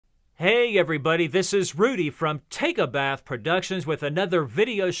Hey everybody, this is Rudy from Take a Bath Productions with another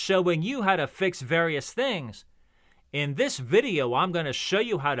video showing you how to fix various things. In this video, I'm going to show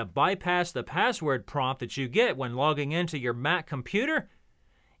you how to bypass the password prompt that you get when logging into your Mac computer.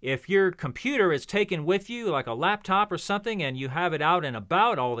 If your computer is taken with you, like a laptop or something, and you have it out and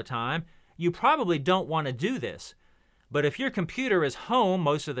about all the time, you probably don't want to do this. But if your computer is home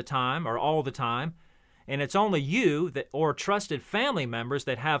most of the time or all the time, and it's only you or trusted family members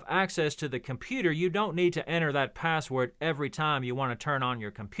that have access to the computer, you don't need to enter that password every time you want to turn on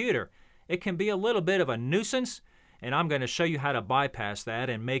your computer. It can be a little bit of a nuisance, and I'm going to show you how to bypass that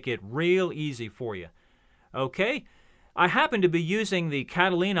and make it real easy for you. Okay, I happen to be using the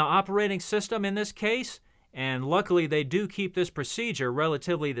Catalina operating system in this case, and luckily they do keep this procedure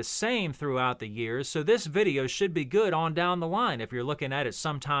relatively the same throughout the years, so this video should be good on down the line if you're looking at it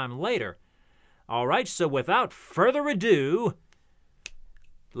sometime later. Alright, so without further ado,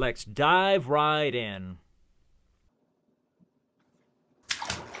 let's dive right in.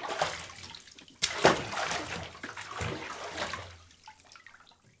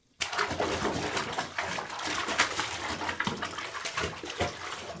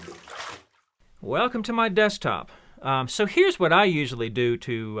 Welcome to my desktop. So here's what I usually do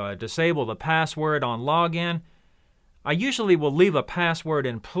to disable the password on login. I usually will leave a password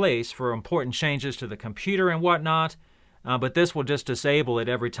in place for important changes to the computer and whatnot, but this will just disable it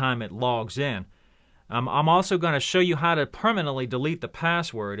every time it logs in. I'm also going to show you how to permanently delete the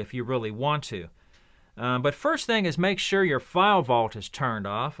password if you really want to. But first thing is make sure your file vault is turned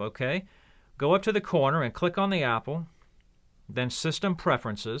off, okay? Go up to the corner and click on the apple, then System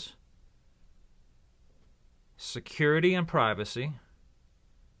Preferences, Security and Privacy,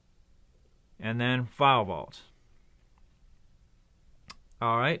 and then File Vault.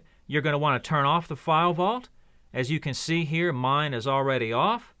 Alright, you're going to want to turn off the file vault. As you can see here, mine is already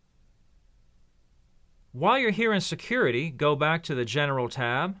off. While you're here in Security, go back to the General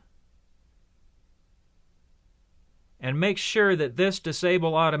tab and make sure that this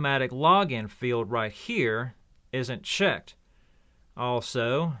Disable Automatic Login field right here isn't checked.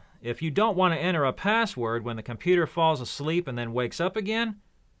 Also, if you don't want to enter a password when the computer falls asleep and then wakes up again,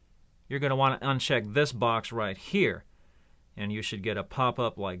 you're going to want to uncheck this box right here. And you should get a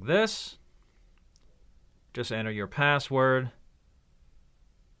pop-up like this. Just enter your password.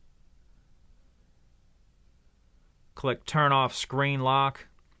 Click Turn Off Screen Lock.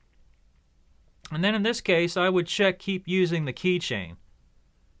 And then in this case, I would check Keep Using the Keychain.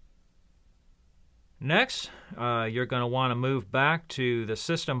 Next, you're going to want to move back to the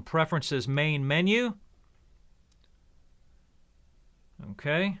System Preferences main menu.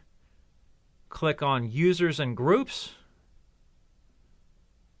 Okay. Click on Users and Groups.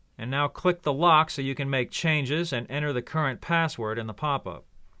 And now click the lock so you can make changes and enter the current password in the pop-up.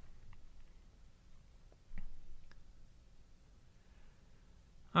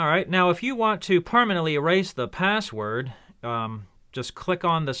 Alright, now if you want to permanently erase the password, just click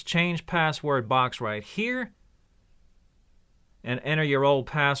on this Change Password box right here and enter your old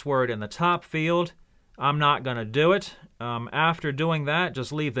password in the top field. I'm not going to do it. After doing that,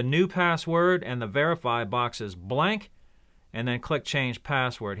 just leave the new password and the Verify boxes blank, and then click Change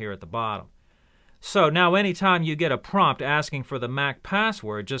Password here at the bottom. So now anytime you get a prompt asking for the Mac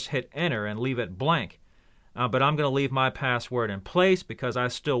password, just hit Enter and leave it blank. But I'm going to leave my password in place because I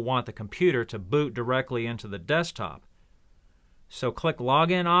still want the computer to boot directly into the desktop. So click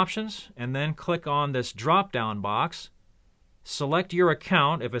Login Options and then click on this drop-down box. Select your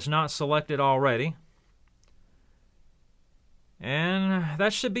account if it's not selected already. And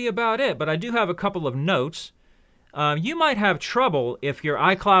that should be about it, but I do have a couple of notes. You might have trouble if your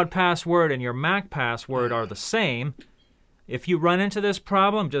iCloud password and your Mac password are the same. If you run into this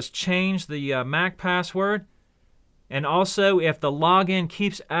problem, just change the Mac password. And also, if the login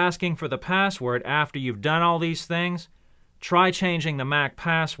keeps asking for the password after you've done all these things, try changing the Mac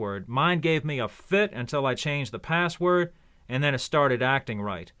password. Mine gave me a fit until I changed the password, and then it started acting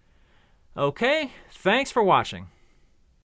right. Okay, thanks for watching.